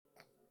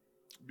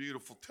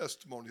beautiful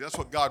testimony. That's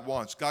what God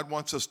wants. God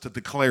wants us to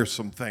declare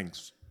some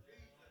things.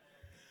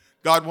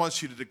 God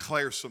wants you to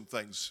declare some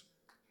things.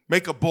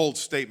 Make a bold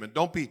statement.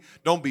 Don't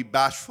be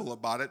bashful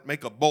about it.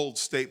 Make a bold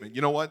statement.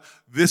 You know what?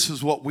 This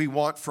is what we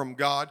want from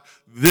God.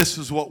 This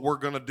is what we're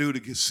going to do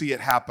to see it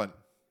happen.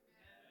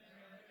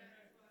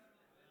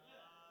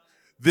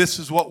 This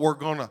is what we're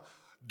going to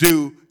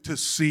do to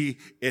see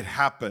it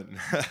happen.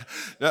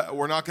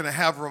 We're not going to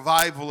have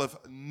revival if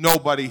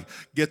nobody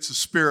gets the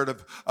spirit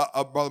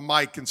of Brother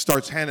Mike and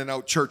starts handing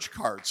out church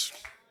cards.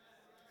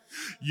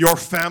 Your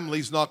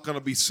family's not going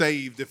to be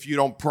saved if you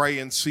don't pray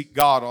and seek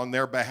God on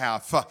their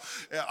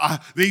behalf.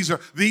 These are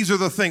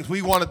the things.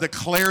 We want to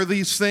declare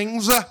these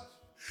things.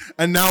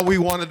 And now we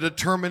want to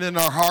determine in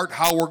our heart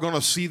how we're going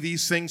to see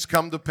these things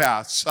come to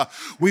pass.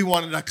 We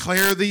want to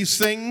declare these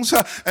things,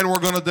 and we're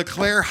going to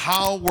declare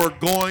how we're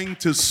going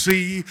to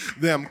see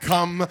them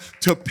come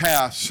to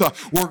pass.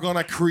 We're going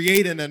to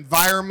create an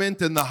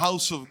environment in the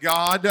house of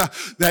God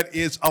that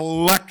is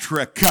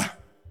electric.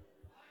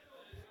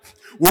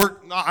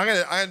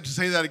 I had to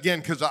say that again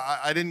because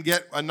I didn't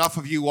get enough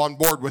of you on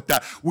board with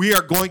that. We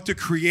are going to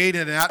create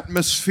an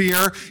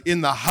atmosphere in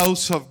the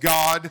house of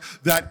God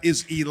that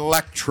is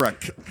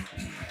electric.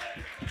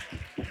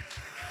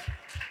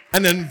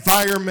 An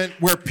environment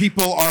where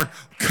people are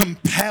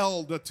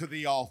compelled to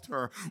the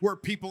altar, where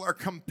people are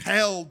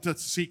compelled to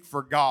seek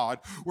for God,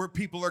 where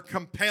people are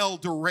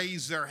compelled to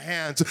raise their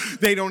hands.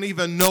 They don't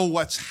even know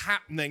what's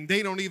happening.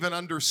 They don't even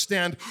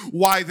understand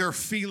why they're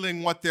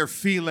feeling what they're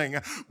feeling,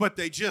 but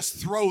they just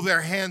throw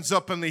their hands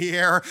up in the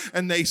air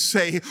and they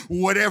say,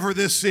 whatever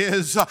this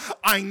is,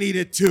 I need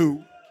it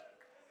too.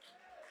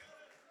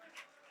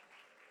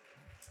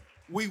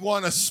 We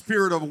want a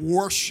spirit of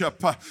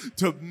worship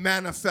to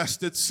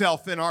manifest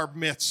itself in our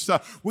midst.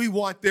 We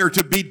want there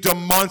to be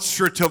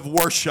demonstrative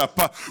worship.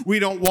 We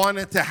don't want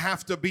it to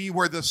have to be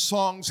where the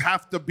songs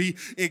have to be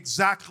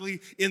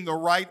exactly in the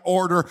right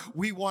order.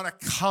 We want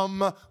to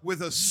come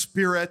with a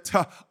spirit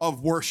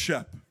of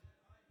worship.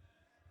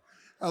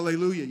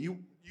 Hallelujah. You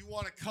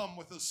want to come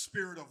with a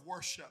spirit of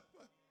worship.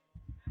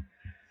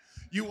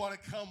 You want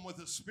to come with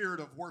a spirit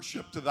of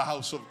worship to the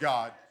house of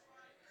God.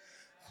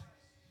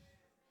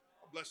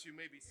 Bless you,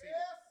 may be seated.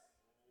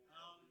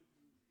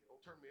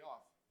 Don't turn me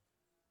off.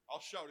 I'll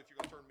shout if you're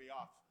going to turn me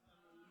off.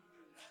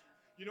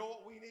 You know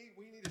what we need?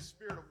 We need a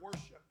spirit of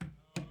worship.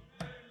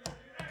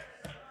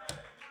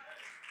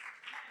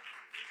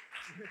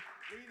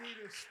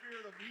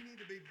 We need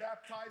to be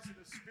baptized in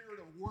a spirit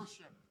of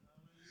worship.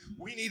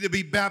 We need to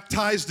be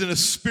baptized in a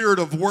spirit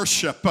of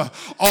worship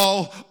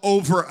all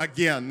over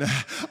again.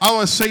 I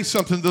want to say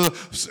something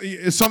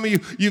to some of you.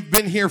 You've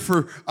been here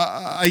for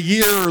a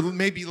year or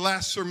maybe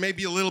less or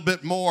maybe a little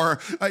bit more.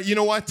 You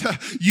know what?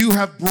 You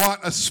have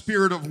brought a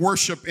spirit of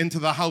worship into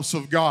the house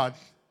of God.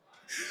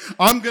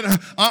 I'm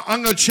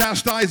gonna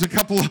chastise a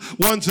couple of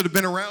ones that have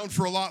been around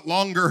for a lot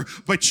longer,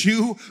 but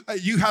you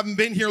haven't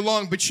been here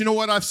long. But you know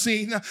what I've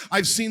seen?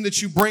 I've seen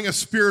that you bring a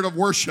spirit of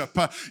worship.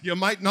 You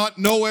might not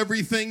know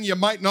everything, you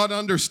might not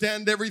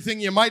understand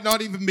everything, you might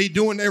not even be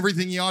doing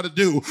everything you ought to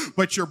do,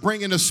 but you're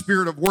bringing a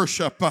spirit of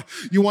worship.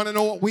 You want to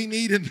know what we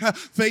need in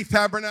Faith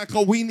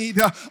Tabernacle? We need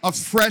a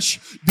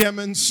fresh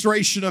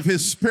demonstration of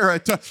His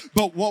Spirit.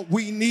 But what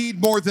we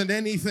need more than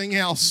anything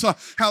else,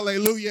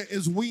 hallelujah,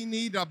 is we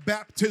need a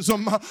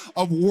baptism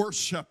of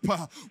worship.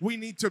 We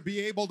need to be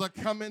able to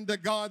come into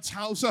God's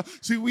house.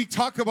 See, we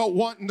talk about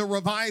wanting the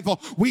revival.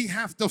 We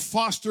have to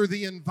foster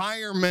the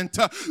environment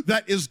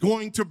that is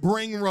going to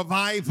bring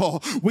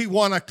revival. We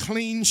want a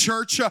clean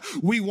church.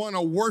 We want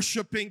a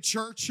worshiping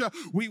church.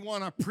 We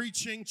want a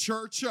preaching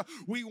church.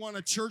 We want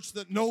a church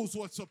that knows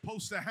what's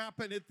supposed to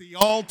happen at the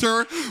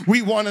altar.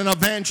 We want an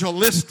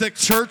evangelistic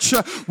church.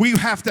 We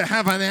have to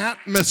have an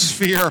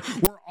atmosphere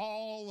where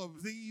all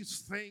of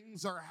these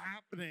things are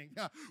happening.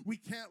 We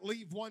can't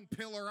leave one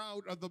pillar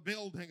out of the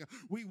building.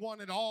 We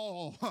want it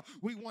all.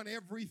 We want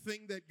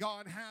everything that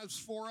God has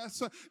for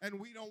us, and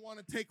we don't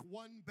want to take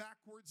one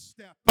backward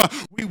step.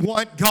 We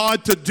want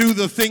God to do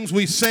the things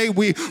we say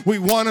we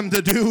want Him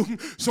to do.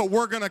 So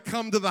we're going to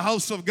come to the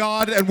house of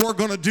God, and we're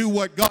going to do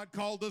what God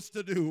called us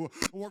to do.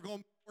 We're going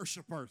to be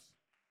worshipers.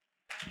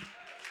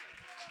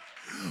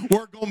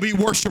 We're going to be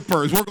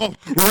worshipers. We're going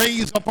to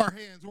raise up our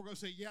hands. We're going to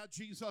say, yeah,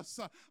 Jesus,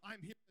 I'm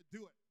here to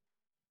do it.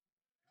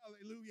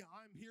 Hallelujah.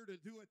 I'm here to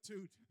do it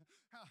too.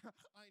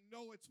 I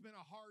know it's been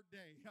a hard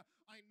day.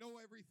 I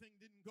know everything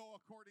didn't go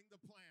according to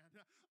plan.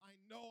 I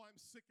know I'm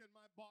sick in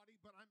my body,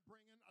 but I'm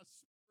bringing a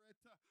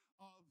spirit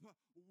of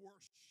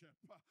worship.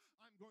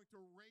 I'm going to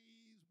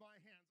raise my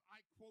hands.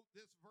 I quote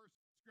this verse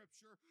of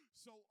Scripture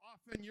so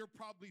often you're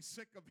probably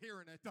sick of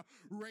hearing it.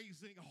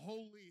 Raising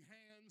holy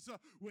hands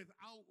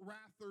without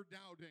wrath or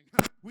doubting.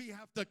 We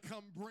have to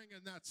come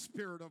bringing that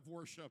spirit of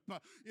worship.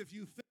 If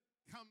you think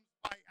it comes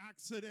by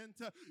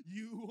accident,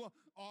 you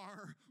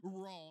are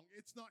wrong.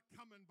 it's not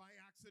coming by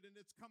accident.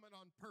 It's coming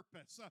on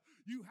purpose.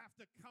 You have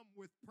to come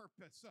with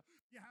purpose.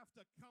 You have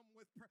to come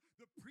with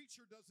the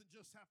preacher doesn't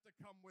just have to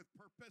come with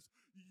purpose.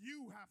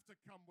 You have to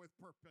come with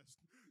purpose.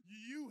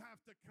 You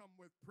have to come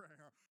with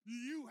prayer.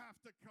 You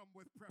have to come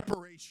with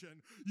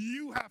preparation.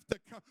 You have to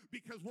come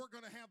because we're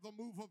going to have the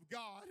move of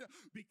God,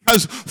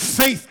 because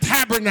Faith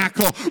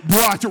Tabernacle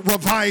brought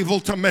revival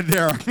to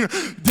Madera.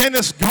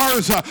 Dennis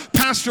Garza,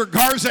 Pastor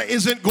Garza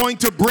isn't going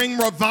to bring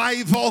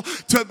revival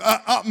to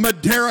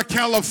Madera,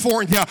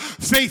 California.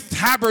 Faith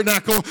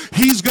Tabernacle,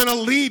 he's going to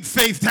lead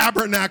Faith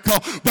Tabernacle,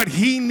 but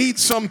he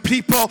needs some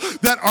people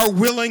that are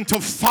willing to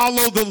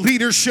follow the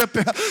leadership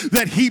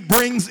that he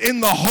brings in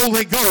the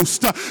Holy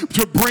Ghost,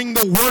 to bring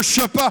the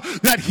worship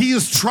that he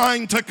is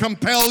trying to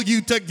compel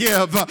you to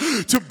give,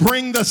 to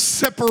bring the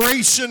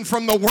separation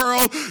from the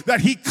world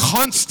that he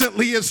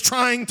constantly is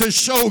trying to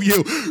show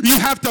you. You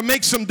have to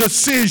make some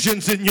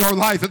decisions in your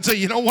life and say,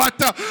 you know what,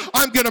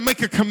 I'm going to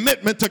make a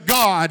commitment to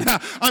God.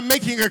 I'm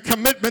making a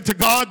commitment to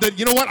God that,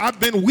 you know what, I've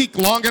been weak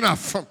long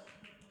enough.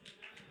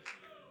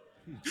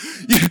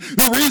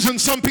 The reason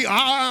some people,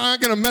 I'm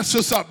going to mess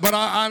this up, but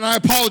I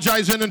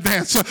apologize in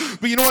advance.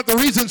 But you know what? The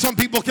reason some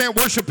people can't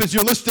worship is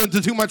you're listening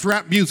to too much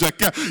rap music.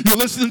 You're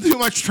listening to too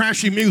much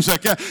trashy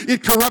music.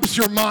 It corrupts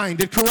your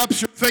mind. It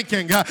corrupts your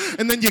thinking.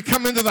 And then you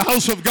come into the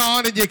house of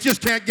God and you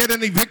just can't get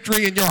any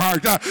victory in your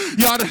heart.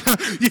 You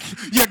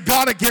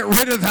got to get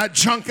rid of that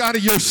junk out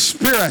of your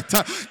spirit.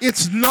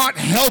 It's not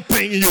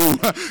helping you.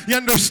 You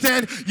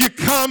understand? You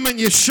come and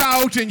you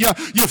shout and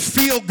you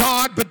feel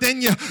God, but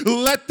then you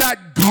let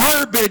that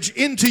garbage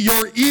into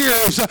your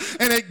ears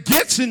and it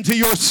gets into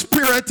your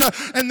spirit,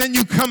 and then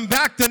you come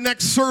back the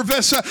next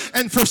service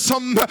and for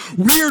some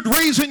weird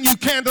reason you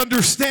can't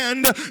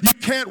understand, you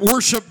can't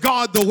worship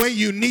God the way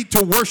you need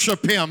to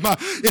worship him.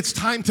 It's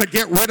time to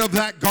get rid of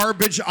that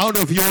garbage out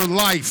of your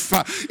life.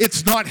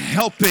 It's not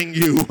helping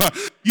you.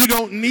 You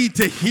don't need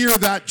to hear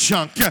that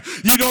junk.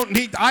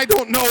 I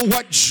don't know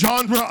what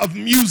genre of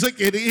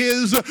music it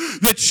is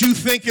that you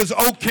think is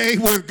okay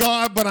with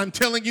God, but I'm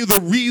telling you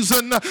the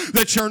reason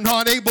that you're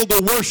not able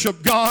to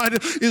worship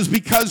God is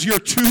because you're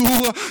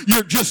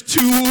just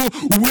too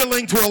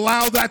willing to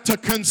allow that to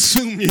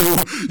consume you.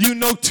 You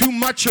know too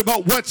much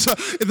about what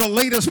the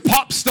latest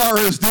pop star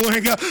is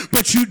doing,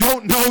 but you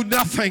don't know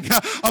nothing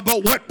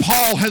about what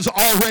Paul has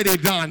already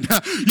done.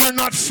 You're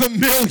not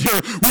familiar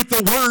with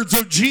the words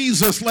of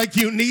Jesus like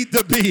you need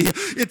to be.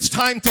 It's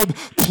time to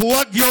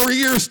plug your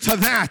ears to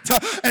that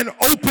and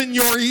open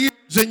your ears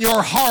and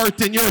your heart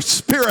and your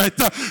spirit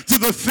to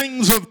the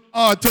things of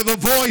God, to the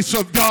voice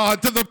of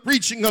God, to the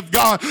preaching of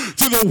God,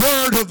 to the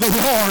word of the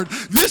Lord.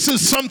 This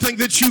is something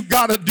that you've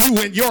got to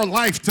do in your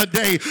life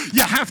today.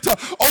 You have to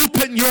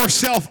open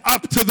yourself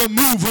up to the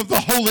move of the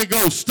Holy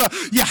Ghost.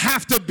 You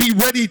have to be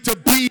ready to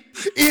be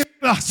in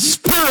the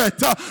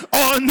Spirit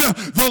on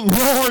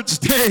the Lord's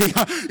day.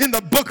 In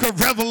the book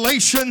of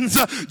Revelations,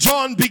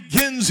 John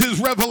begins his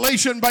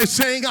revelation by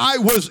saying, I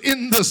was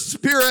in the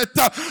Spirit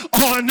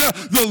on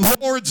the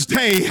Lord's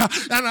day,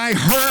 and I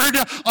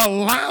heard a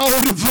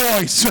loud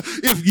voice.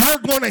 If you're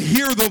going to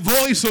hear the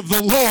voice of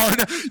the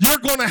Lord, you're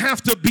going to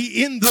have to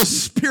be in the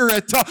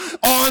Spirit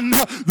on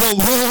the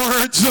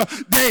Lord's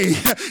day.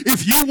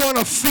 If you want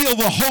to feel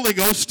the Holy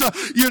Ghost,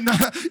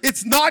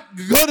 it's not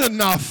good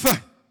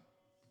enough.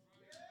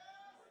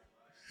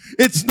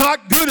 It's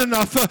not good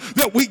enough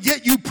that we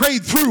get you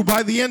prayed through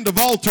by the end of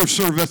altar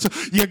service.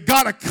 You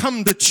got to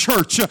come to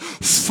church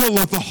full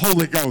of the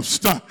Holy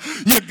Ghost.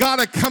 You got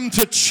to come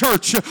to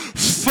church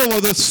full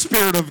of the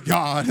Spirit of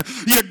God.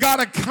 You got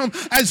to come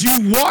as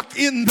you walk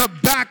in the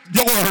back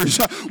doors.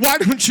 Why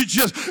don't you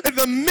just, at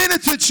the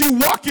minute that you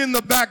walk in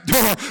the back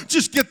door,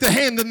 just get the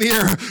hand in the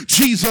air.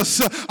 Jesus,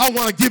 I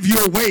want to give you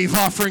a wave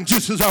offering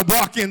just as I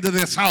walk into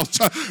this house.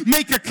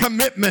 Make a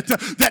commitment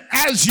that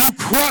as you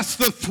cross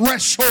the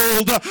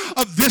threshold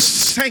of this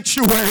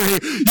sanctuary,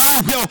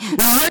 you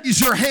will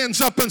raise your hands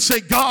up and say,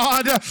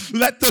 God,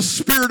 let the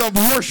spirit of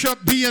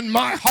worship be in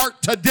my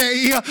heart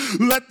today.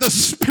 Let the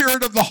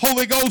Spirit of the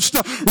Holy Ghost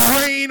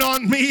reign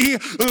on me.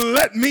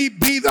 Let me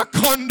be the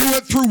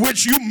conduit through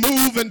which you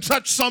move and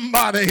touch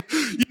somebody.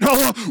 You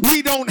know,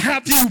 we don't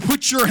have you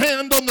put your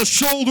hand on the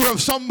shoulder of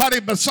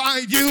somebody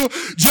beside you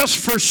just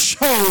for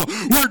show.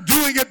 We're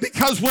doing it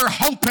because we're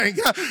hoping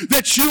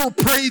that you're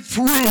prayed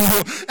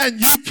through and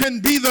you can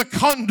be the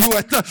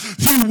conduit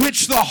through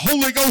which the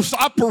Holy Ghost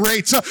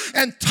operates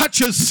and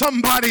touches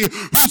somebody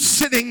who's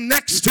sitting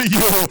next to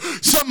you,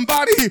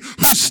 somebody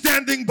who's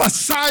standing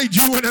beside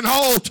you in an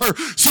altar,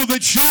 so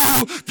that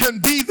you can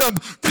be the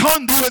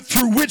conduit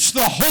through which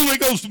the Holy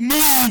Ghost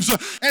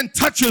moves and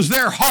touches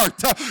their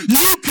heart.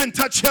 You can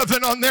touch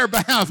heaven on their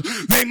behalf.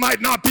 They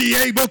might not be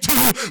able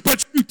to,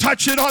 but you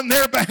touch it on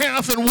their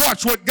behalf and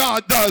watch what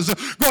God does.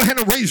 Go ahead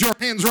and raise your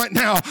hands right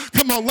now.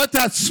 Come on, let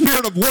that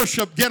spirit of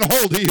worship get a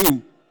hold of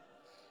you.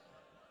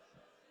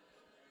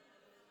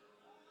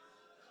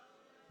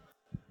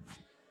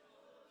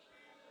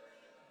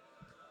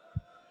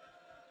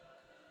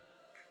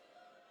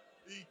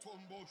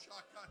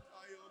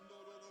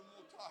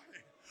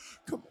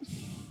 Come on.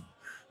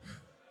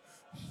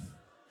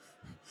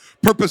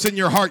 Purpose in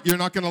your heart. You're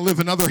not going to live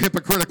another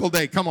hypocritical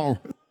day. Come on.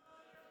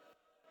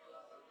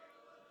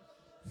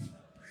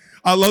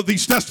 I love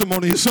these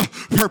testimonies.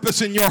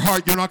 Purpose in your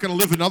heart. You're not going to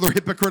live another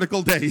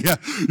hypocritical day.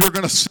 You're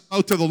going to sell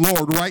out to the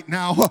Lord right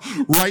now,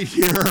 right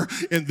here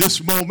in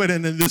this moment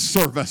and in this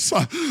service.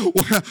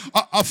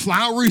 A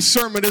flowery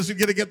sermon isn't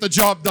going to get the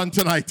job done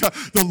tonight.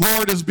 The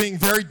Lord is being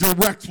very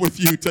direct with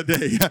you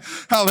today.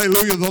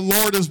 Hallelujah. The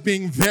Lord is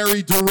being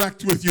very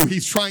direct with you.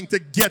 He's trying to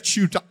get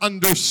you to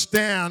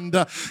understand.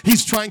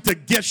 He's trying to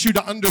get you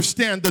to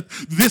understand that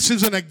this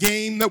isn't a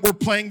game that we're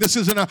playing. This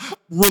isn't a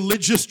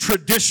religious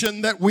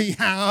tradition that we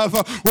have.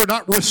 We're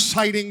not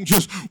reciting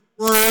just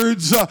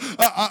words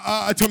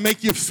to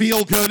make you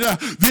feel good.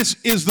 This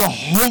is the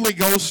Holy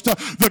Ghost,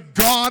 the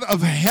God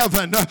of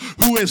heaven,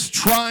 who is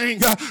trying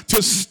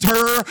to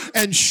stir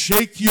and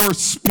shake your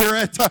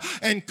spirit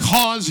and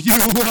cause you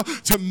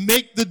to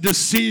make the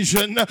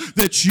decision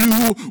that you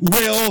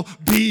will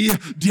be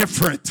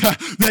different,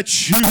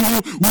 that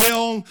you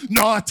will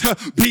not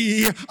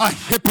be a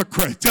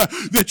hypocrite,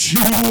 that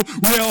you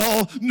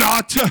will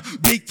not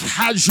be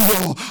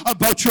casual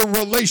about your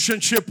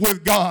relationship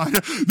with God,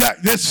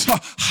 that this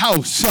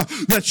house,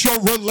 that your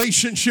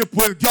relationship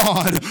with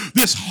God,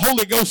 this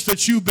Holy Ghost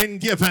that you've been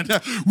given,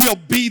 will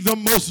be the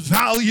most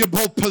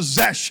valuable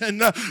possession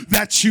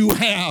that you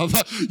have.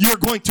 You're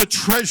going to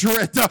treasure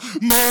it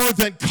more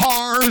than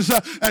cars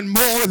and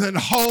more than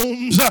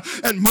homes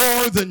and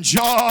more than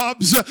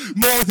jobs,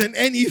 more than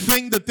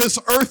anything that this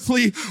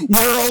earthly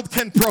world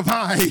can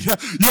provide.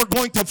 You're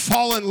going to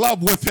fall in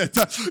love with it.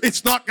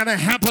 It's not going to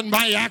happen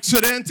by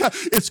accident.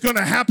 It's going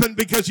to happen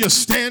because you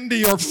stand to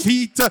your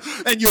feet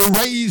and you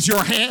raise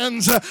your hands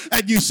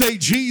and you say,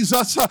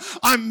 Jesus,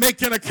 I'm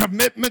making a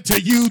commitment to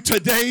you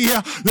today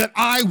that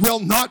I will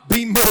not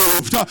be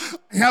moved. I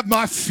have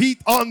my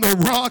feet on the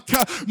rock.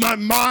 My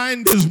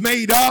mind is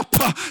made up.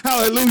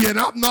 Hallelujah. And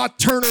I'm not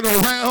turning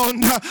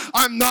around.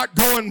 I'm not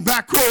going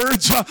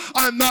backwards.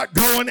 I'm not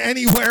going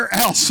anywhere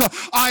else.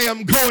 I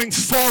am going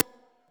forward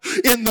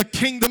in the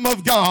kingdom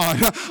of God.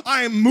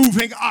 I am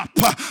moving up.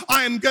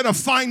 I am going to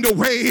find a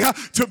way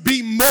to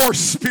be more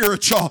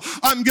spiritual.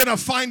 I'm going to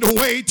find a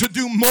way to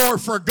do more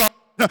for God.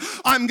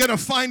 I'm going to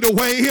find a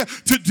way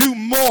to do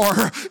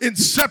more in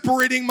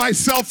separating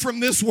myself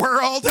from this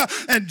world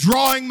and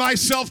drawing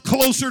myself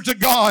closer to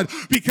God,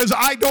 because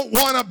I don't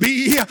want to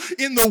be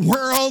in the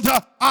world.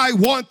 I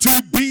want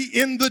to be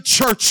in the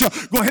church.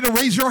 Go ahead and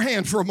raise your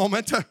hand for a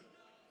moment. Go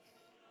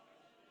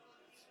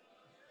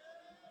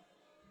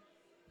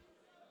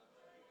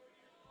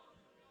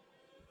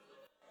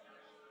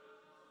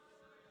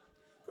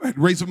ahead,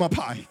 raise them up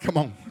high. Come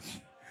on.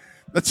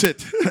 That's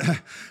it.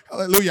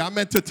 Hallelujah. I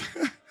meant it.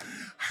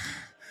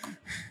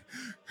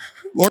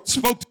 Lord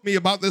spoke to me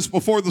about this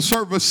before the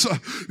service.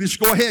 Just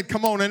go ahead,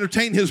 come on,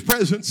 entertain His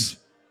presence.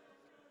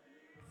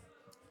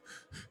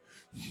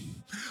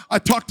 I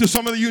talked to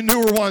some of you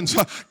newer ones.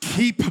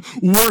 Keep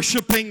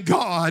worshiping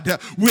God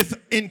with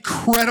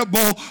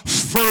incredible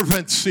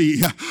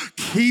fervency.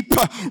 Keep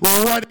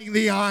running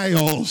the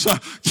aisles.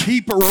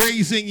 Keep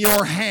raising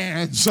your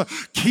hands.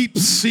 Keep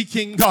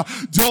seeking God.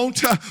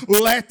 Don't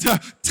let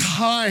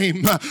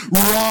time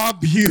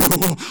rob you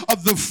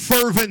of the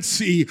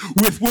fervency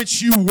with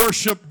which you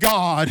worship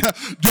God.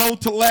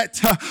 Don't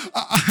let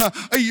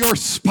your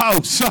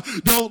spouse,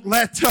 don't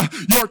let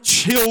your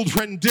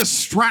children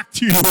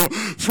distract you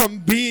from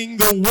being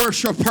the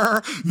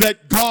worshiper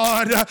that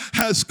God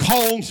has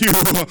called you.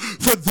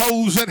 For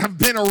those that have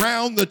been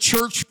around the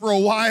church for a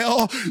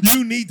while,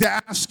 you need to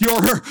ask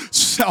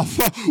yourself,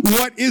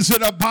 what is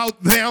it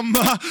about them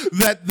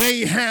that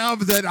they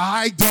have that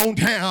I don't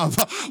have?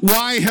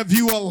 Why have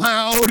you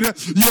allowed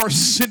your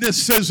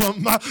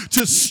cynicism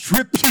to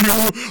strip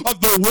you of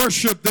the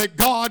worship that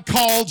God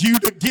called you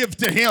to give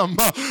to Him?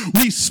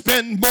 We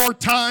spend more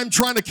time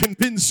trying to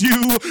convince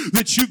you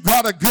that you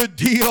got a good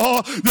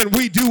deal than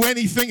we do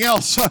anything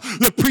else.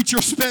 The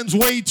preacher spends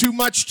way too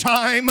much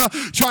time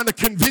trying to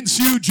convince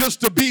you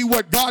just to be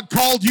what God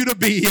called you to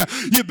be.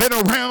 You've been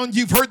around,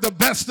 you've heard the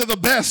best of the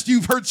best,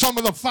 you've heard some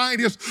of the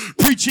finest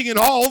preaching in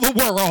all the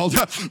world,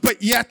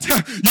 but yet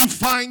you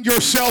find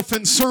yourself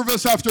in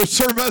service after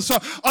service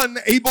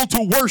unable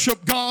to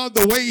worship God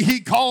the way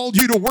He called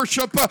you to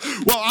worship.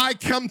 Well, I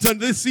come to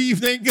this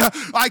evening,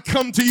 I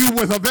come to you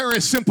with a very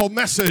simple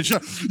message.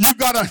 You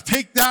got to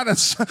take that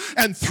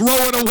and throw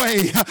it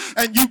away,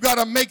 and you got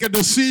to make a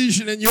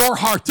decision in your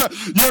heart.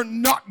 You're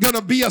not going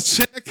to be a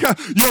cynic.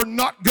 You're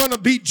not going to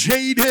be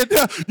jaded.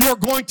 You're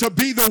going to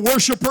be the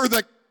worshiper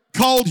that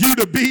called you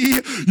to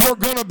be. You're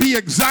going to be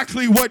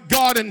exactly what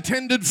God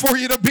intended for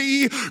you to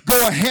be.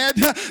 Go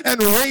ahead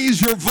and raise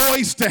your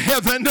voice to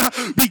heaven,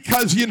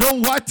 because you know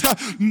what?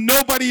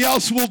 Nobody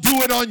else will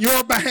do it on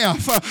your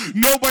behalf.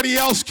 Nobody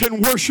else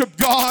can worship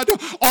God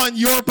on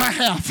your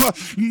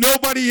behalf.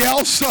 Nobody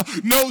else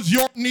knows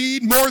your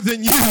need more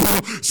than you.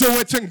 So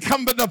it's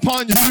incumbent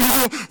upon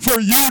you for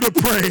you to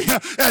pray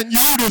and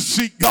you to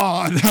seek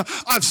God.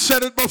 I've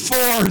said it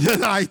before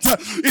tonight.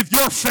 If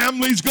your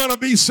family's going to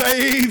be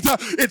saved,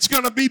 it's it's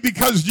going to be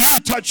because you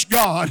touch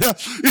God.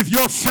 If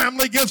your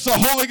family gets the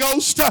Holy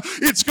Ghost,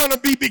 it's going to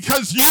be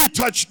because you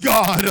touch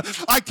God.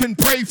 I can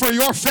pray for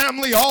your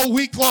family all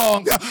week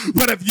long,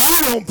 but if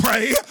you don't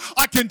pray,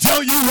 I can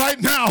tell you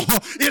right now,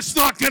 it's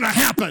not going to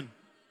happen.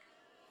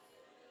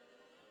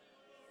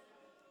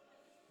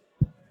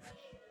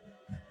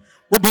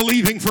 We're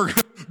believing for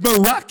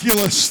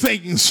miraculous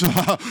things.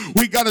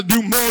 We got to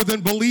do more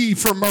than believe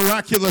for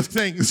miraculous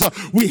things.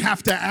 We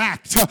have to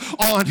act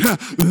on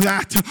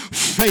that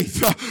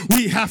faith.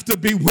 We have to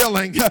be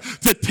willing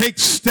to take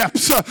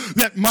steps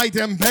that might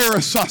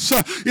embarrass us.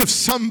 If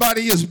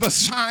somebody is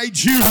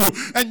beside you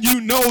and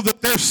you know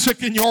that they're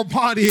sick in your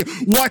body,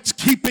 what's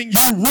keeping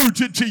you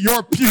rooted to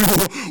your pew?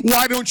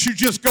 Why don't you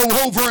just go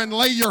over and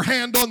lay your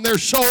hand on their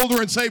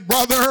shoulder and say,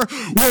 brother,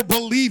 we're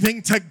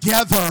believing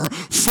together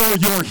for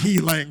your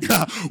healing.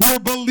 We're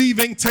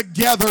believing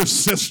together,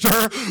 sister,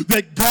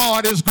 that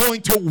God is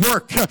going to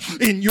work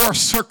in your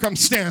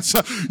circumstance.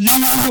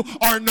 You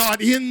are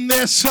not in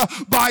this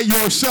by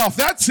yourself.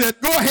 That's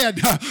it. Go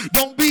ahead.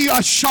 Don't be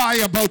shy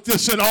about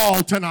this at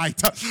all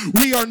tonight.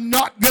 We are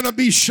not going to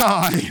be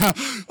shy.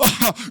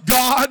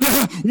 God,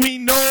 we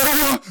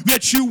know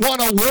that you want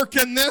to work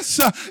in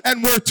this,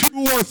 and where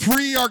 2 or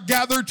 3 are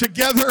gathered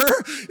together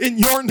in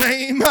your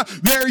name,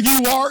 there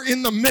you are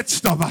in the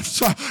midst of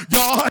us.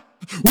 God,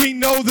 we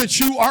know that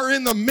you are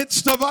in the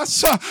midst of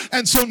us,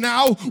 and so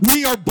now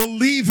we are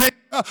believing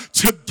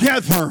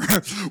together.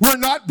 We're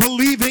not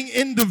believing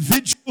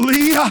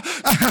individually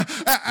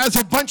as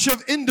a bunch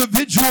of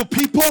individual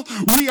people.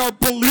 We are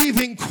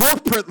believing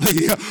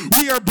corporately.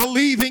 We are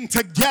believing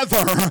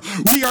together.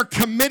 We are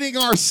committing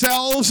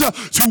ourselves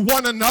to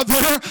one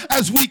another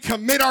as we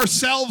commit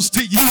ourselves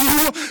to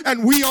you,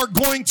 and we are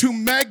going to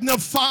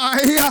magnify,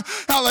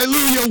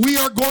 hallelujah, we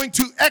are going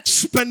to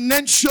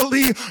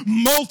exponentially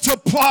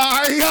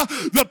multiply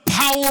the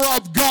power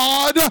of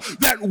God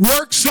that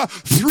works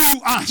through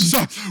us.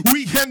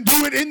 We can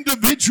do it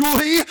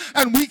individually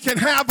and we can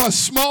have a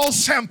small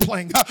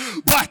sampling,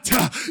 but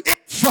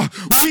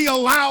if we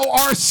allow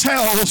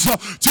ourselves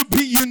to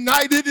be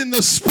united in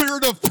the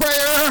spirit of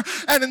prayer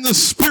and in the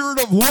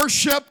spirit of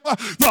worship,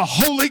 the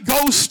Holy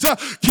Ghost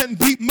can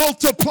be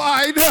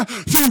multiplied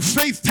through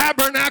Faith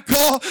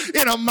Tabernacle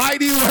in a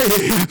mighty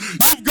way.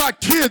 You've got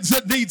kids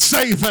that need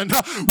saving.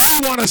 We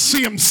want to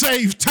see them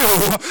saved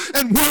too,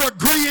 and we're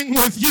agreeing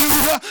with you,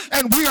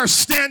 and we are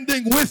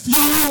standing with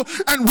you,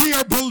 and we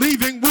are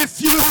believing with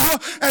you,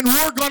 and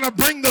we're going to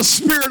bring the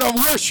spirit of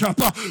worship.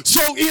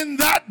 So in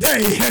that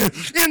day,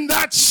 in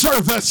that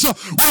service,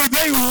 where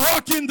they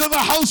walk into the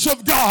house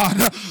of God,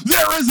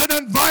 there is an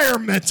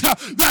environment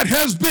that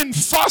has been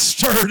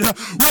fostered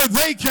where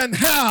they can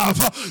have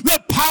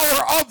the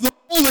power of the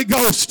Holy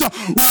Ghost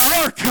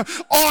work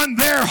on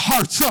their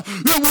hearts.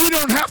 That we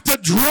don't have to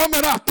drum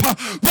it up,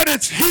 but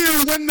it's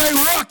here when they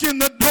walk in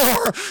the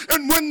door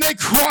and when they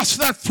cross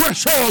that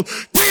threshold,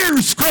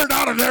 tears squirt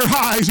out of their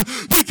eyes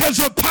because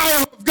the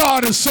power of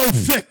God is so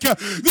thick.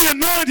 The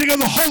anointing of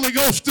the Holy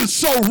Ghost is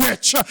so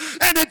rich,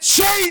 and it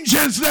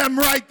changes them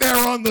right there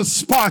on the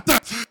spot.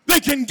 They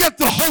can get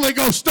the Holy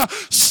Ghost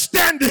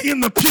standing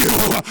in the pew.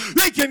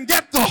 They can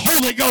get the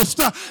Holy Ghost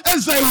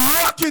as they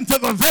walk into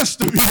the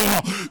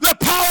vestibule. The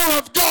power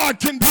of God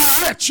can be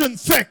rich and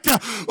thick.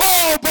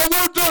 Oh, but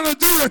we're going to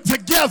do it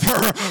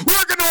together.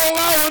 We're going to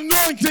allow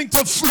anointing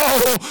to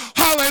flow.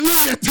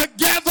 Hallelujah.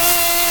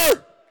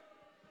 Together.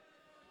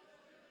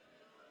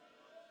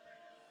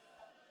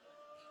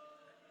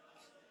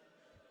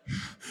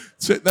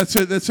 That's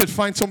it.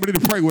 Find somebody to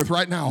pray with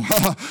right now.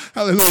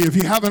 Hallelujah. If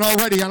you haven't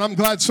already, and I'm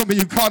glad some of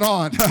you caught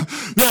on,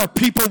 there are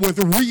people with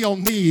real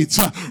needs.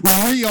 Help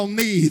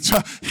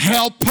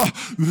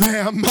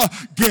them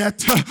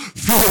get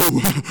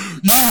through.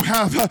 You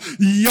have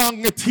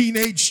young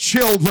teenage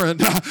children.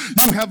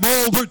 You have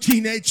older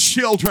teenage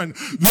children.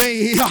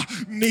 They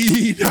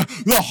need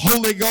the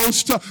Holy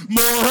Ghost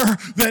more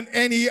than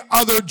any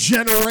other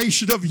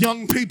generation of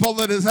young people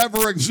that has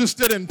ever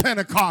existed in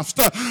Pentecost.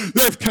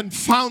 They've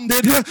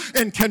confounded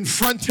and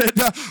confronted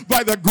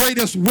by the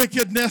greatest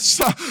wickedness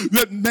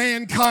that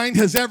mankind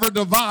has ever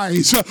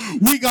devised.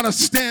 We got to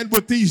stand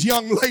with these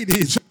young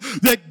ladies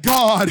that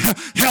God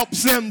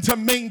helps them to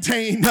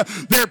maintain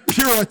their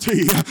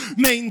purity,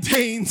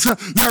 maintains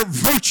their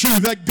virtue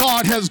that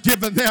God has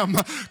given them.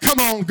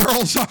 Come on,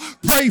 girls,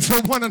 pray for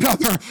one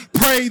another.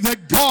 Pray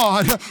that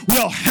God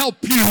will help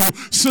you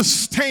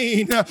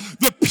sustain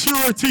the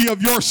purity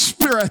of your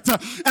spirit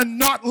and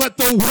not let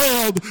the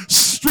world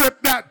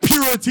strip that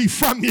purity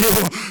from you.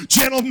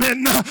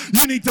 Gentlemen,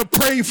 you need to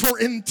pray for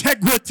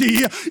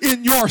integrity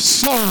in your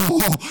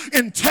soul.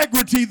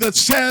 Integrity that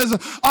says,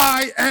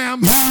 I am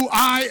who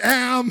I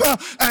am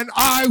and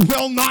I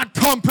will not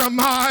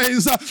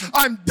compromise.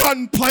 I'm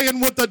done playing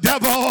with the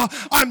devil.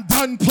 I'm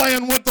done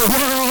playing with the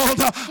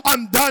world.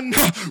 I'm done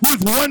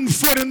with one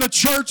foot in the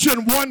church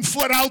and one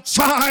foot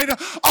outside.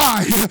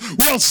 I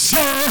will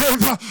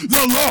serve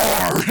the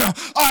Lord.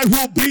 I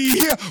will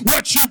be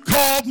what you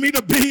called me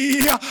to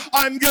be.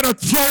 I'm going to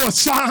throw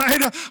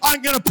aside,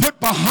 I'm going to put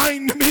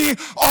behind me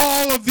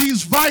all of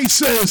these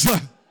vices.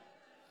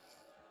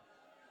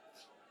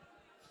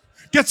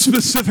 Get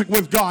specific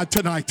with God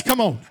tonight.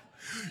 Come on.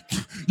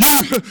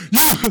 You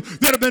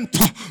that have been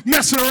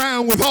messing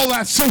around with all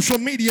that social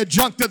media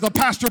junk that the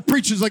pastor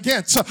preaches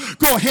against,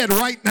 go ahead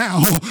right now.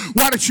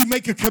 Why don't you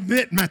make a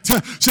commitment?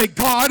 Say,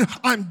 God,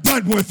 I'm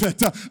done with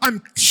it.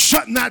 I'm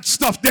shutting that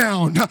stuff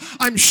down.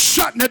 I'm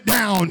shutting it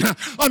down.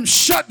 I'm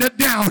shutting it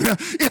down.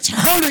 It's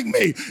hurting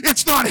me.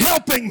 It's not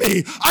helping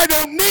me. I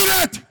don't need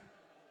it.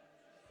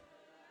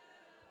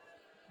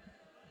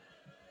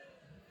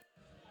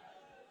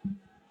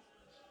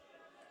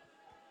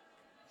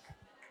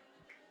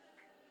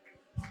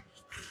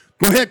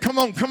 Go ahead, come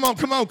on.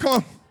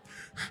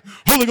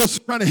 Holy Ghost is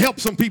trying to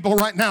help some people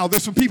right now.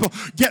 There's some people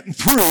getting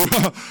through.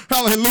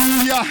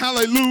 Hallelujah,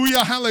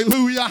 hallelujah,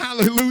 hallelujah,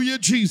 hallelujah,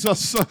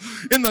 Jesus.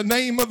 In the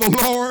name of the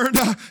Lord,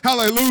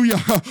 hallelujah.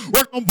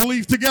 We're going to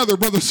believe together,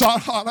 Brother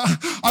Sarhana.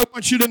 I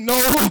want you to know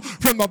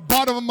from the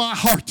bottom of my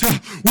heart,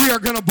 we are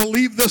going to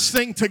believe this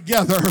thing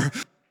together.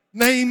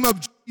 Name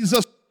of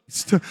Jesus.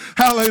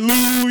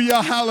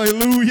 Hallelujah,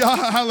 hallelujah,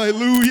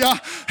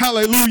 hallelujah,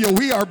 hallelujah.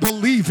 We are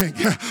believing.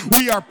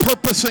 We are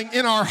purposing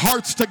in our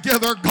hearts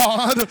together,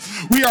 God.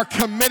 We are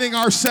committing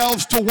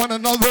ourselves to one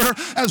another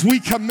as we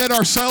commit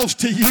ourselves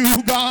to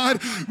you,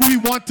 God. We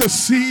want to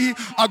see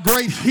a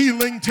great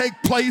healing take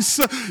place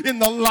in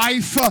the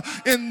life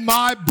in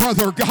my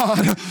brother,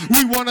 God.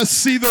 We want to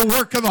see the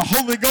work of the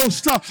Holy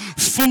Ghost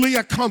fully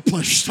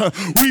accomplished.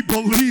 We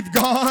believe,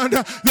 God,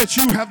 that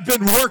you have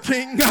been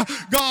working.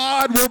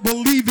 God, we're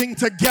believing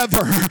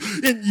together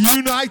in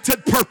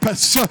united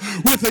purpose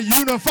with a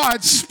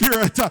unified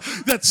spirit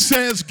that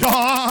says,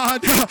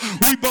 God,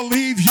 we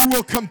believe you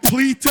will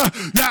complete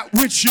that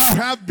which you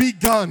have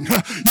begun.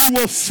 You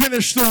will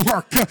finish the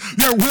work.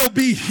 There will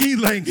be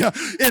healing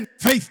in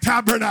Faith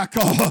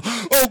Tabernacle.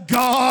 Oh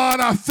God,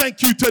 I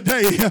thank you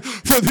today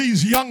for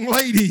these young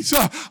ladies.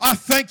 I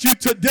thank you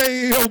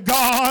today, oh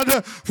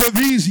God, for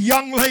these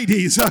young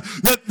ladies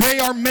that they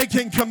are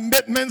making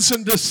commitments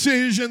and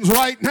decisions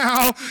right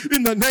now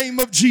in the name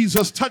of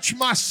Jesus. Touch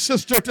my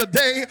sister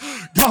today.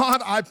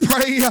 God, I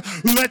pray,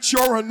 let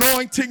your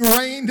anointing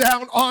rain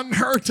down on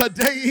her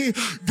today.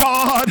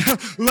 God,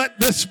 let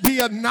this be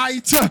a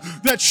night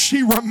that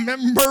she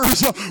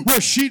remembers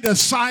where she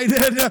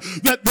decided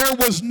that there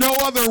was no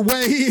other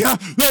way,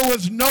 there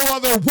was no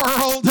other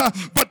world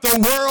but the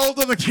world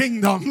of the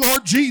kingdom.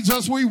 Lord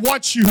Jesus, we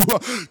want you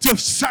to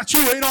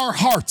saturate our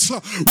hearts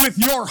with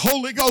your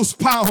Holy Ghost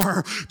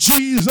power.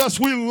 Jesus,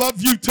 we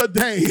love you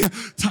today.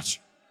 Touch.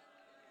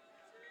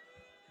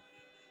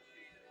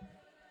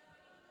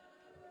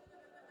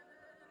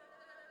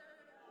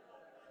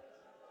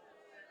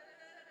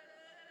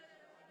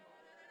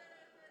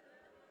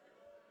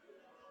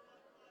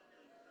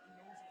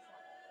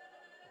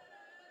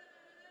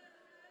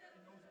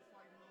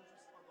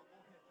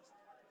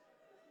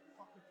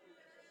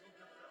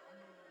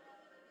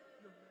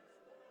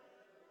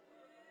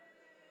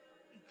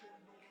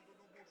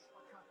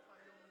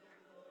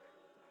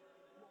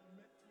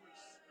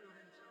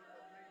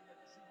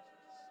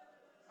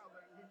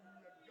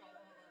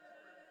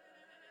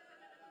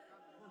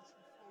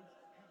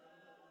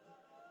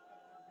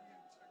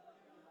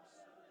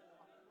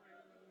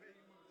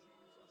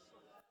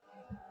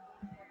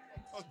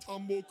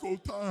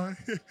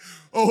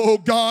 Oh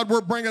God,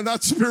 we're bringing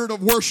that spirit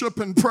of worship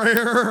and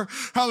prayer.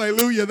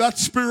 Hallelujah. That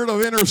spirit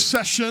of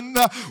intercession.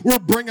 We're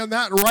bringing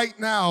that right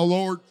now,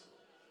 Lord.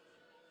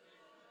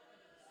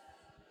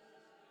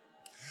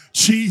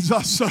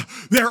 Jesus,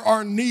 there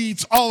are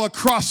needs all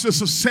across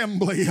this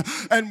assembly,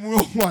 and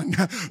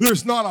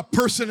there's not a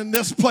person in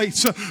this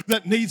place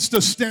that needs to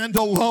stand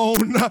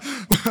alone,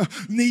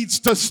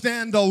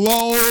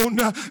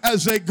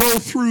 as they go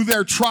through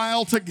their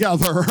trial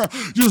together.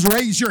 Just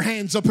raise your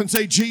hands up and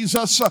say,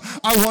 Jesus,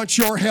 I want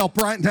your help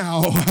right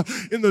now.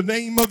 In the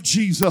name of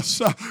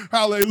Jesus.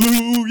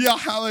 Hallelujah,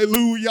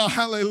 hallelujah,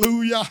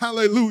 hallelujah,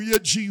 hallelujah,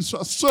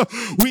 Jesus.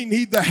 We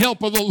need the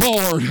help of the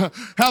Lord.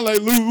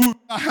 Hallelujah,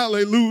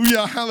 hallelujah.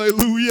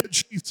 Hallelujah,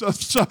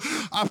 Jesus.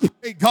 I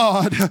pray,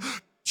 God,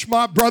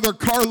 my brother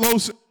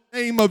Carlos,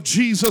 name of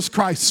Jesus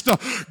Christ.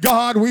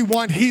 God, we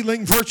want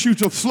healing virtue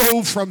to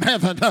flow from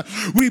heaven.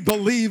 We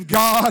believe,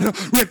 God,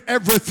 with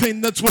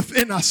everything that's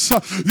within us,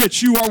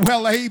 that you are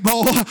well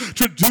able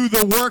to do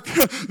the work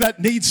that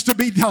needs to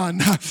be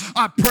done.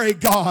 I pray,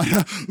 God,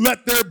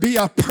 let there be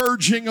a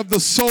purging of the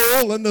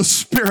soul and the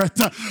spirit,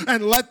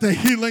 and let the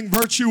healing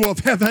virtue of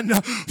heaven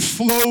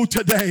flow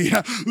today.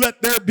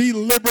 Let there be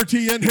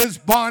liberty in his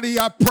body,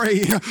 I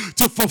pray,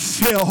 to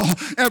fulfill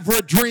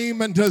every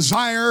dream and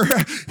desire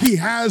he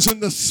has in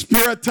the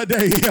spirit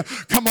today.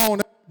 Come on,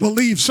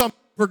 believe something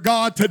for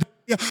God today.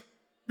 Put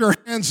your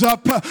hands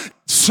up.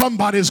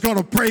 Somebody's going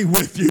to pray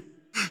with you.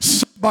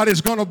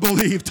 Somebody's going to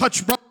believe.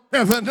 Touch brother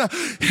heaven.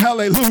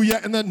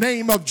 Hallelujah. In the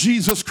name of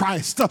Jesus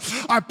Christ,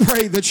 I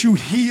pray that you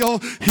heal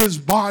his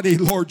body,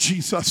 Lord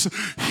Jesus.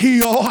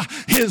 Heal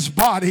his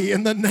body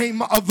in the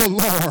name of the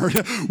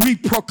Lord. We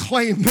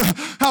proclaim,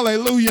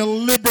 hallelujah,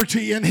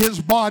 liberty in his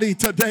body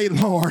today,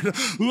 Lord.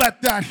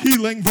 Let that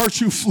healing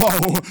virtue flow.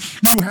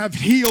 You have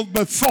healed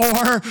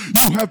before.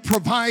 You have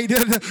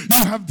provided.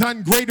 You have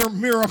done greater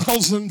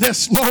miracles than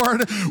this,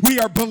 Lord. We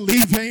are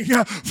believing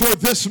for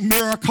this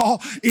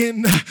miracle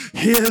in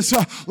his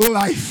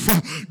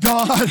life.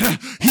 God,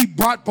 he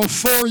brought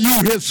before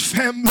you his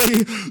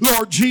family.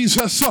 Lord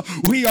Jesus,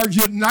 we are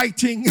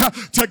uniting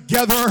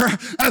together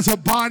as a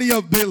body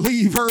of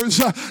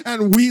believers,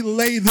 and we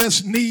lay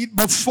this need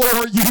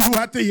before you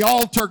at the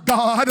altar.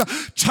 God,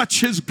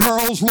 touch his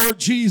girls, Lord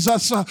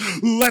Jesus.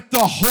 Let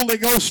the Holy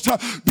Ghost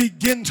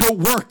begin to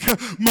work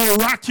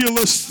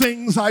miraculous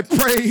things, I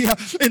pray,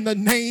 in the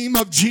name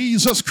of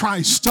Jesus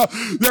Christ.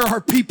 There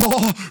are people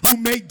who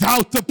may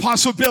doubt the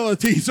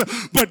possibilities,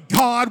 but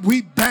God,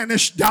 we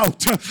banish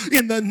doubt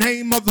in the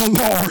name of the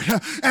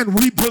Lord, and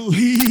we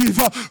believe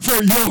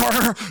for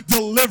your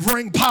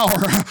delivering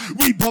power.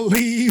 We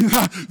believe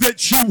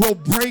that you will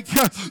break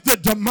the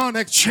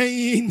demonic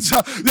chains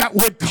that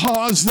would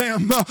cause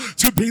them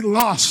to be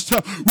lost.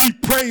 We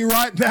pray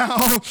right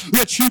now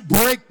that you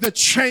break the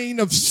chain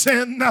of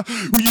sin,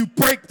 you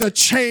break the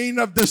chain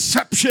of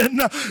deception,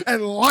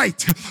 and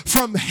light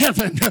from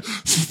heaven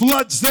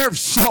floods their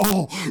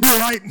soul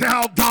right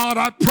now. God,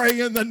 I pray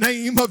in the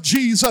name of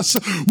Jesus,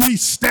 we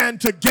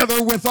stand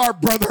together with our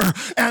brother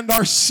and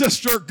our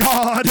sister,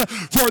 God,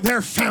 for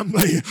their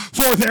family,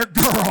 for their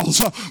girls,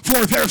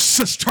 for their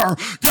sister.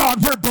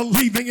 God, we're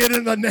believing it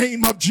in the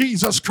name of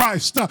Jesus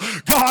Christ.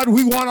 God,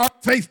 we want our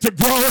faith to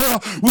grow.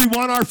 We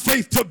want our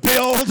faith to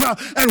build,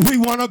 and we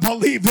want to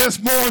believe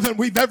this more than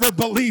we've ever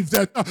believed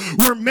it.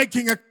 We're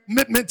making a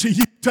commitment to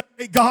you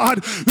today,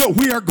 God, that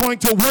we are going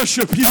to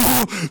worship you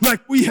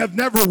like we have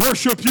never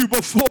worshiped you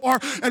before,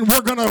 and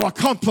we're going to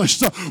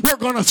accomplish. We're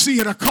going to see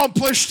it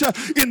accomplished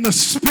in the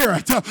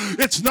Spirit.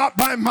 It's not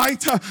by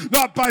might,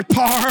 not by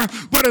power,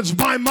 but it's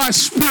by my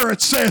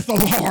Spirit, saith the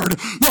Lord.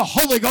 The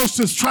Holy Ghost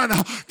is trying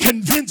to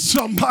convince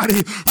somebody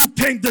who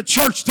came to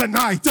church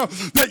tonight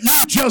that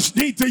you just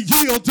need to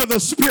yield to the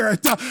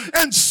Spirit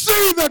and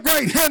see the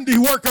great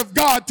handiwork of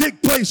God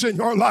take place in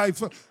your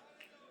life.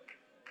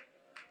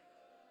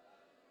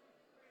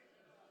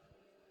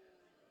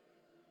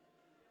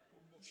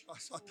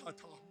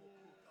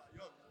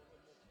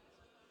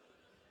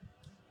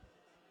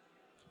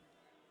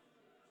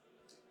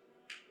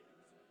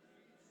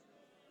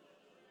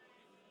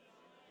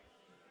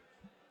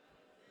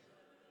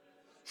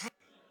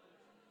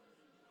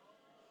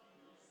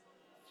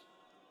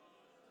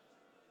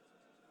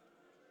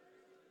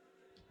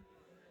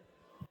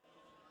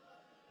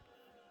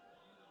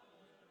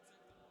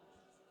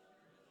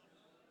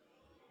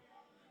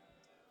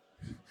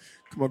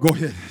 Come on, go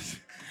ahead.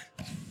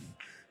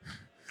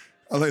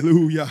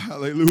 Hallelujah,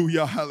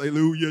 hallelujah,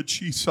 hallelujah,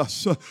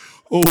 Jesus.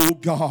 Oh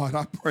God,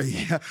 I pray.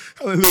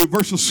 Hallelujah.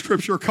 Verse of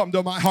scripture come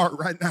to my heart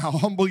right now.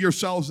 Humble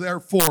yourselves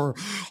therefore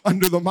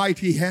under the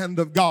mighty hand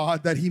of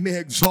God, that he may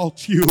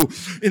exalt you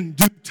in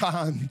due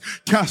time,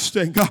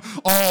 casting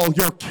all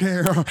your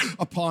care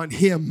upon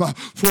him,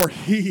 for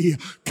he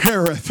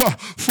careth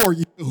for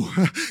you.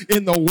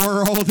 In the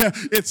world,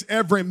 it's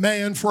every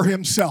man for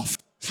himself.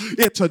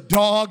 It's a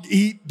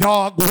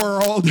dog-eat-dog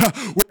world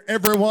where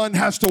everyone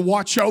has to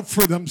watch out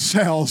for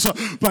themselves,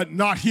 but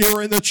not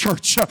here in the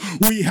church.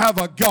 We have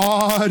a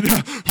God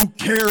who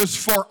cares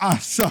for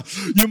us.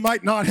 You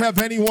might not have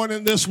anyone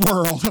in this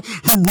world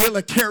who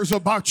really cares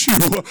about you,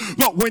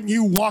 but when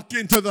you walk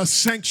into the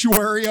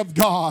sanctuary of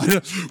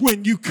God,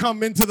 when you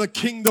come into the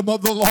kingdom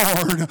of the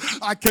Lord,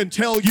 I can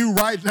tell you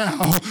right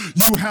now,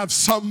 you have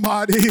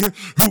somebody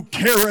who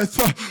careth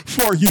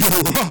for you.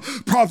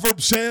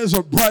 Proverbs says,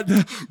 a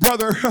brother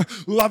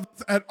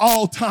loveth at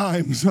all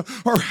times,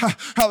 or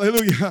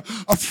hallelujah,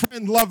 a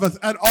friend loveth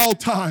at all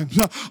times.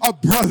 A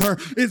brother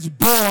is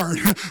born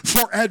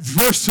for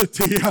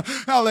adversity.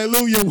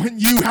 Hallelujah. When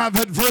you have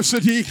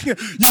adversity,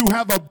 you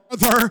have a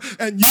brother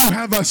and you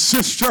have a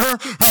sister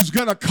who's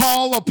going to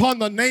call upon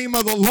the name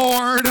of the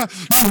Lord.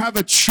 You have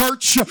a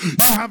church, you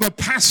have a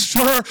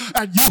pastor,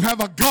 and you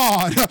have a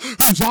God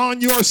who's on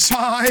your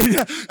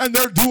side, and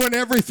they're doing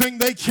everything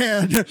they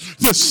can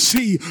to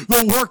see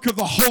the work of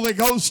the Holy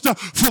Ghost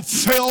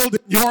fulfilled in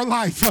your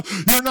life.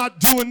 You're not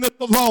doing this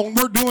alone.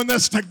 We're doing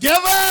this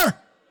together.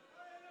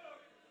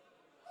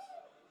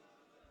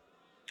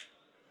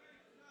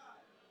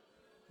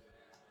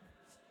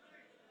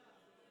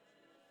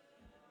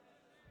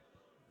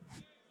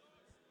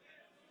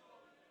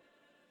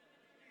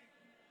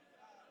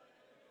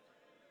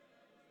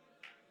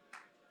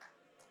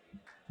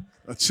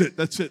 That's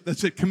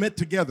it. Commit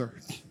together.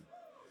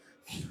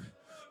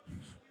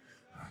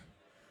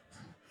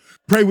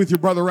 Pray with your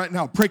brother right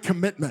now. Pray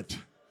commitment.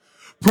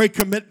 Pray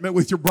commitment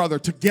with your brother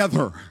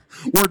together.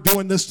 We're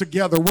doing this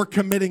together. We're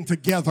committing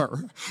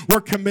together.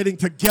 We're committing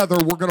together.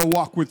 We're going to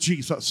walk with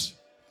Jesus.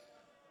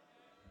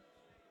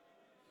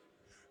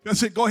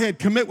 That's it. Go ahead.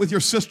 Commit with your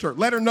sister.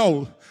 Let her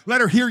know.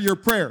 Let her hear your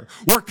prayer.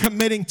 We're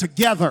committing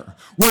together.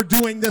 We're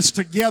doing this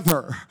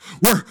together.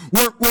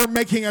 We're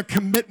making a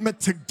commitment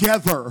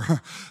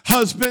together.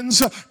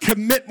 Husbands,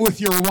 commit with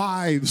your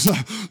wives.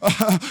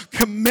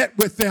 Commit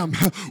with them.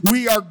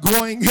 We are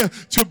going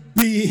to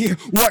be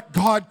what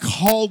God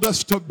called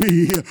us to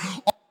be.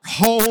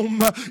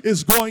 Home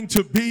is going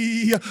to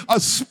be a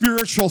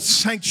spiritual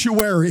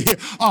sanctuary,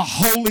 a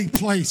holy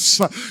place.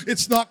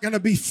 It's not going to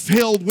be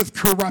filled with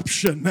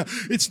corruption.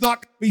 It's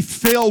not going to be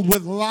filled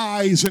with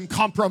lies and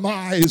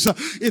compromise.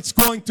 It's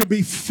going to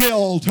be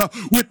filled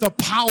with the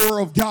power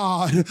of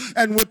God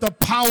and with the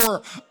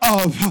power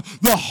of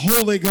the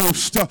Holy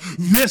Ghost.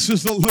 This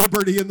is the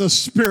liberty in the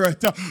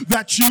Spirit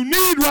that you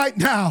need right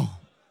now.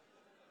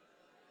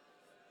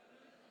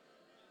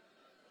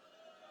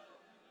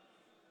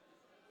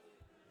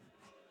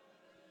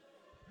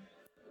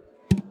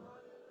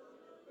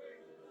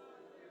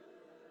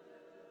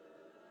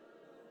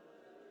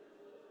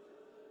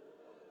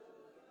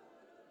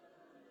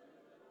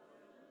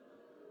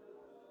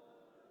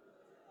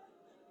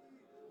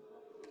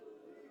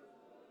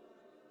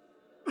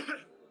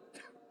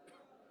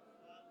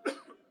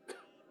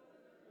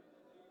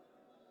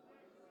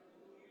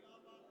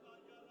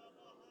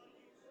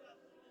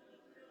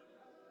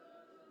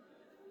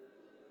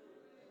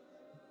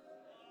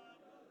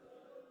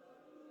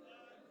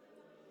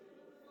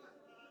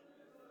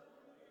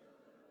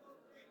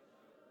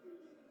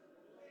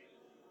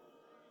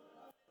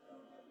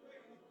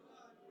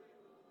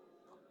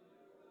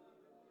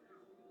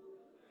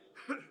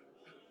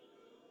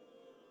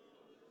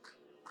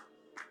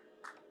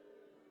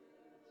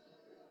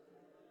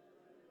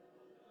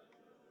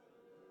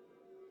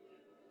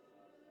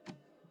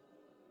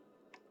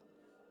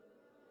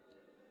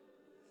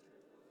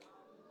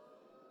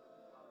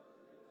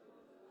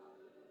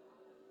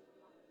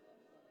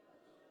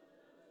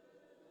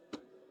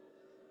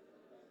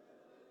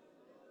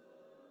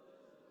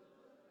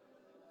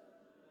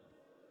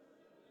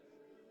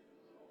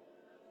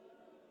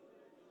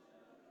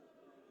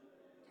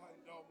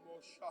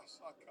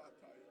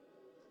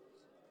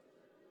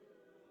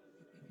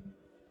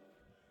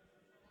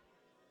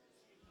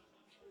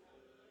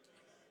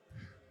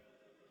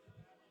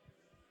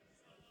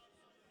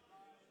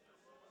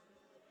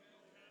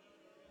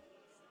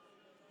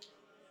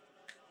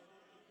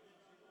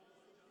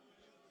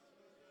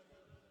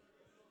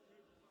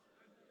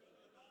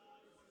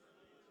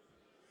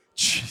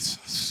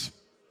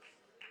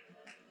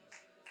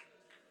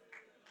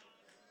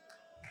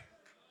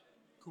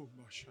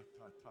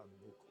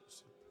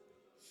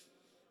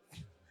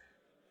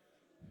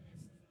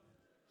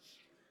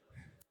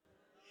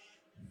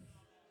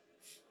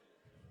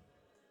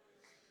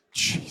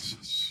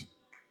 Jesus. Jesus.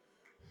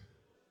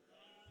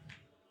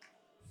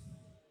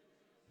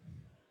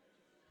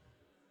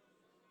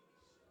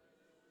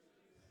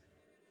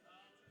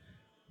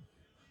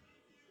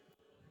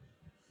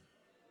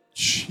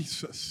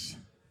 Jesus.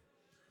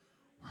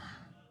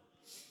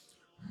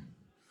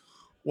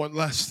 One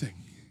last thing.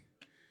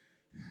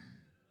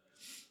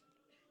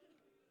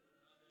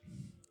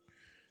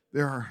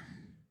 There are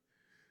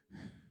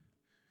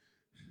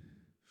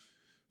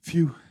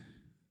few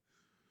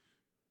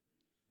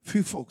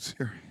folks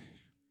here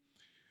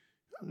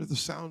under the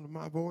sound of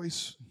my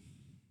voice.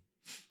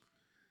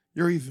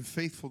 You're even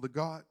faithful to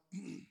God,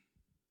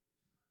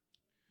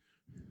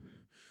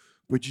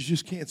 but you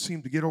just can't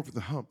seem to get over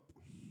the hump.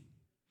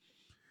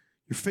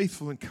 You're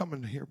faithful in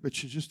coming here,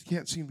 but you just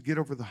can't seem to get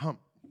over the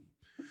hump.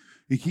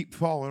 You keep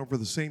falling over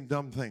the same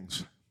dumb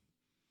things.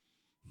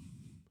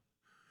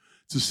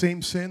 It's the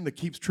same sin that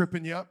keeps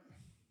tripping you up.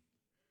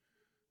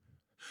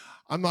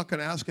 I'm not going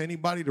to ask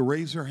anybody to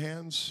raise their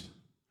hands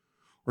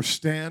or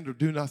stand or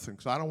do nothing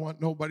because I don't want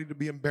nobody to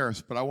be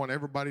embarrassed, but I want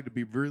everybody to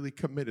be really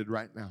committed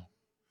right now.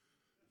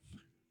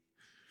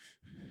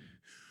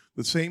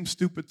 The same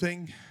stupid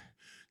thing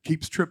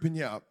keeps tripping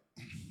you up.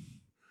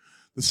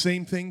 The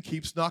same thing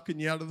keeps knocking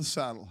you out of the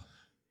saddle.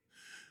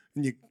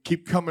 And you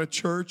keep coming to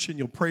church and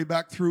you'll pray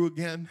back through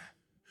again.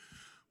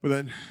 But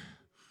then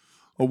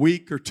a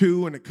week or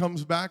two and it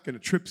comes back and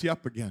it trips you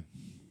up again.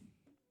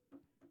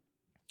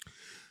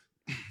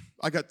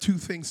 I got two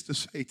things to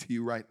say to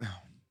you right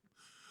now.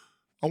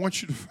 I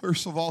want you to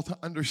first of all to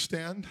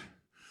understand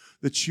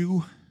that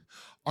you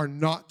are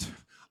not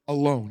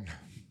alone.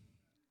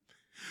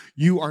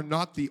 You are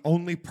not the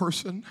only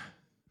person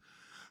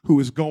who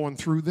is going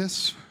through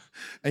this,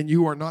 and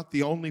you are not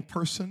the only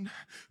person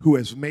who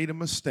has made a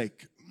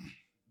mistake.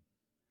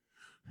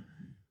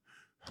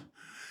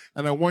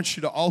 And I want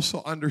you to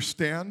also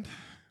understand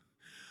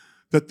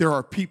that there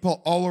are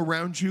people all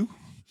around you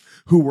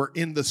who were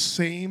in the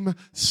same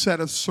set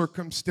of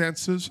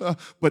circumstances,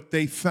 but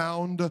they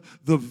found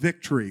the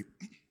victory.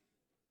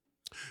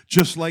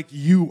 just like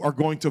you are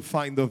going to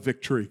find the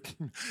victory.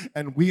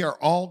 And we are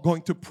all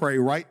going to pray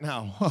right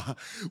now.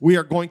 We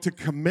are going to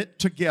commit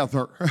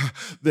together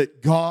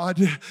that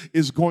God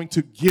is going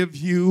to give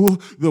you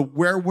the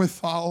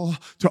wherewithal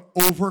to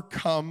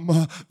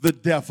overcome the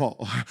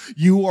devil.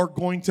 You are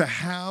going to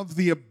have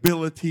the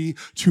ability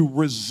to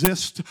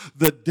resist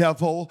the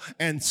devil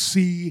and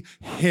see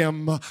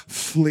him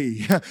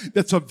flee.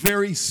 That's a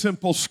very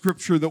simple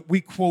scripture that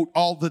we quote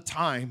all the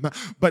time,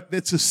 but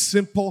it's as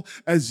simple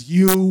as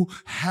you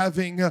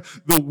having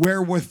the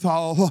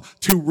wherewithal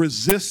to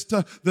resist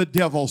the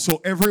devil.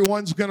 So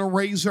everyone's going to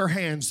raise their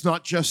hands,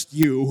 not just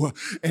you.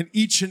 And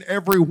each and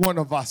every one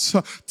of us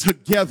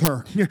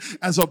together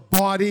as a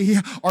body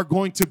are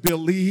going to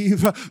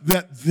believe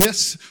that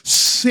this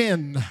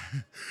sin,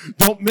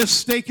 don't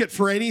mistake it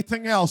for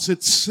anything else.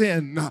 It's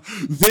sin.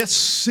 This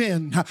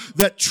sin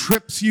that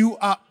trips you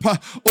up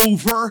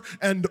over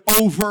and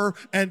over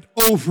and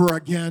over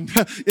again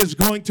is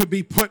going to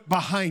be put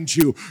behind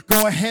you.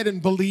 Go ahead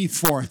and believe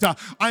for it.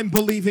 I'm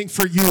believing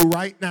for you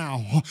right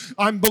now.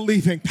 I'm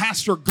believing.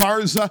 Pastor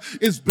Garza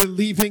is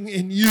believing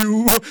in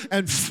you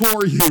and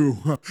for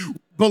you.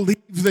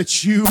 Believe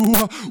that you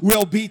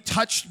will be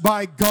touched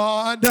by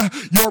God.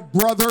 Your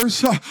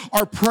brothers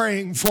are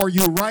praying for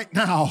you right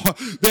now.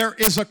 There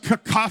is a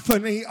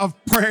cacophony of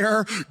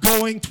prayer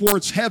going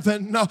towards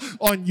heaven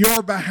on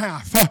your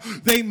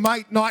behalf. They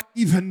might not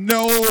even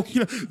know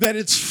that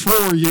it's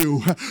for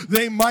you.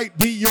 They might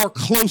be your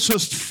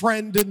closest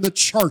friend in the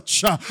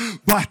church,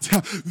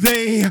 but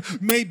they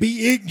may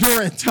be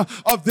ignorant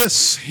of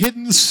this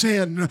hidden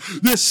sin,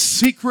 this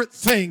secret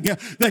thing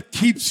that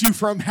keeps you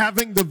from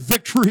having the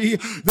victory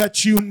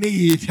that you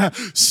need.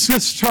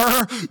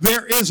 Sister,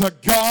 there is a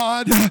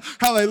God,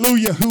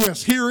 hallelujah, who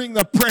is hearing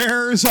the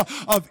prayers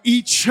of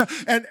each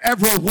and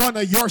every one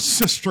of your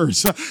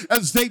sisters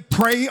as they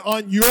pray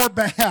on your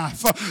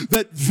behalf,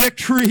 that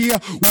victory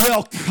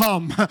will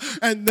come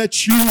and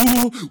that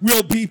you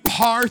will be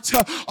part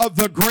of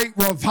the great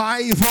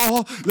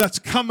revival that's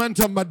coming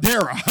to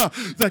Madeira,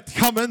 that's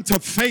coming to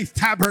Faith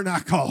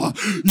Tabernacle.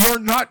 You're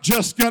not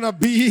just going to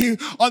be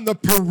on the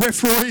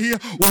periphery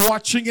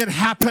watching it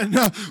happen,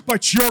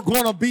 but you're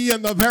going to be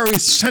in the very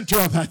center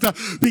of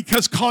it,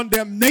 because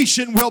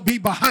condemnation will be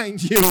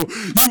behind you.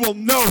 You will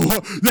know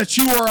that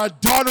you are a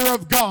daughter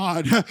of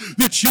God,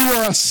 that you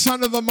are a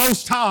son of the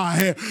Most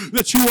High,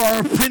 that you are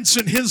a prince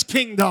in His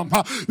kingdom,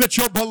 that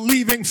you're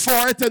believing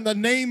for it in the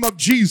name of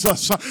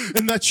Jesus,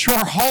 and that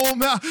your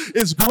home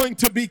is going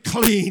to be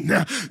clean,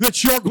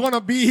 that you're going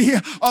to be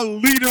a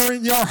leader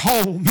in your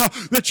home,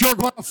 that you're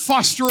going to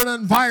foster an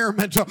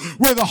environment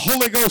where the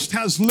Holy Ghost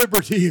has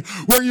liberty,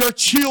 where your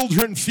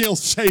children feel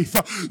safe.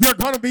 They're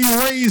going to be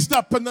raised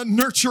up in the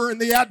nurture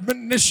and the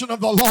admonition of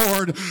the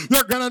Lord.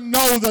 They're going to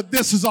know that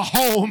this is a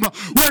home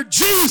where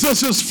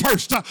Jesus is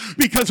first,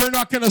 because they're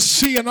not going to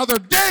see another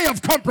day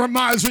of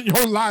compromise in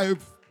your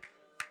life.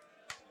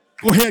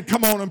 Go ahead,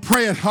 come on and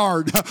pray it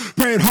hard.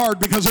 Pray it hard,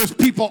 because there's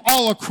people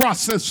all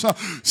across this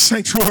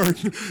sanctuary.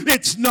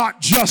 It's not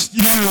just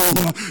you.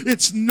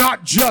 It's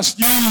not just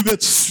you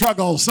that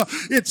struggles.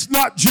 It's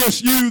not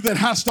just you that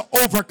has to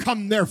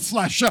overcome their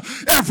flesh.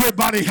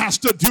 Everybody has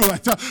to do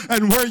it.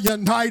 And we're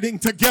uniting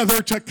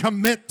together to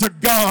commit to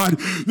God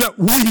that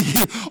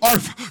we are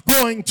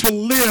going to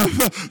live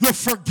the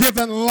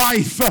forgiven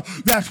life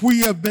that we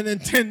have been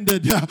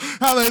intended,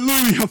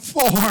 hallelujah,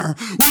 for.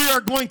 We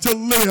are going to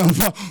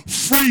live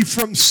free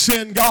from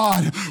sin,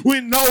 God.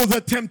 We know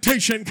that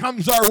temptation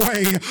comes our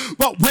way,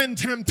 but when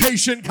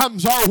temptation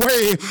comes our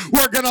way,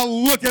 we're going to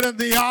look it in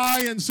the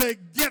eye and say,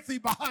 "Get thee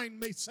behind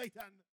me, Satan."